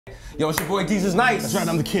Yo, it's your boy Desus. That's right,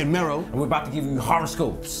 I'm the kid Mero. And we're about to give you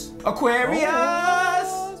horoscopes. Aquarius!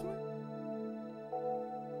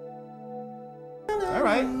 All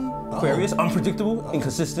right. Aquarius, unpredictable,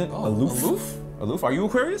 inconsistent, aloof. Aloof? Are you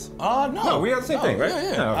Aquarius? No. No, we have the same thing, right? Yeah.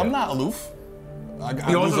 Okay. I'm not aloof.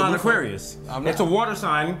 You're also not Aquarius. I'm not. It's a water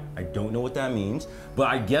sign. I don't know what that means, but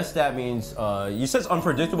I guess that means, you said it's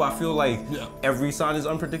unpredictable. I feel like every sign is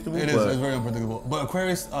unpredictable. It is, it's very unpredictable. But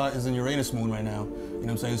Aquarius is in Uranus moon right now. You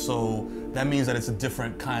know what I'm saying? So that means that it's a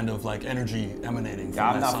different kind of like energy emanating from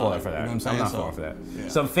I'm that not sign. falling for that. You know what I'm saying? I'm not falling for that. Yeah.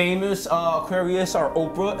 Some famous Aquarius are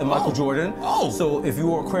Oprah and Michael Jordan. So if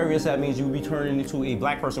you are Aquarius, that means you will be turning into a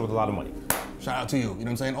black person with a lot of money. Shout out to you. You know what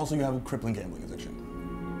I'm saying? Also, you have a crippling gambling addiction.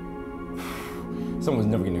 Someone's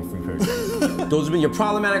never getting a free pair of shoes. Those have been your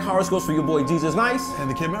problematic horoscopes for your boy Desus And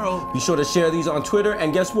the kid Mero. Be sure to share these on Twitter.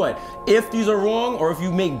 And guess what? If these are wrong or if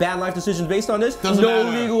you make bad life decisions based on this, no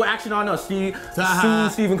legal action on us. Sue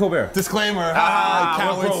Stephen Colbert. Disclaimer.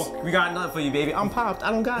 We're broke. We got nothing for you, baby. I'm popped.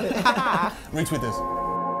 I don't got it. Retweet this.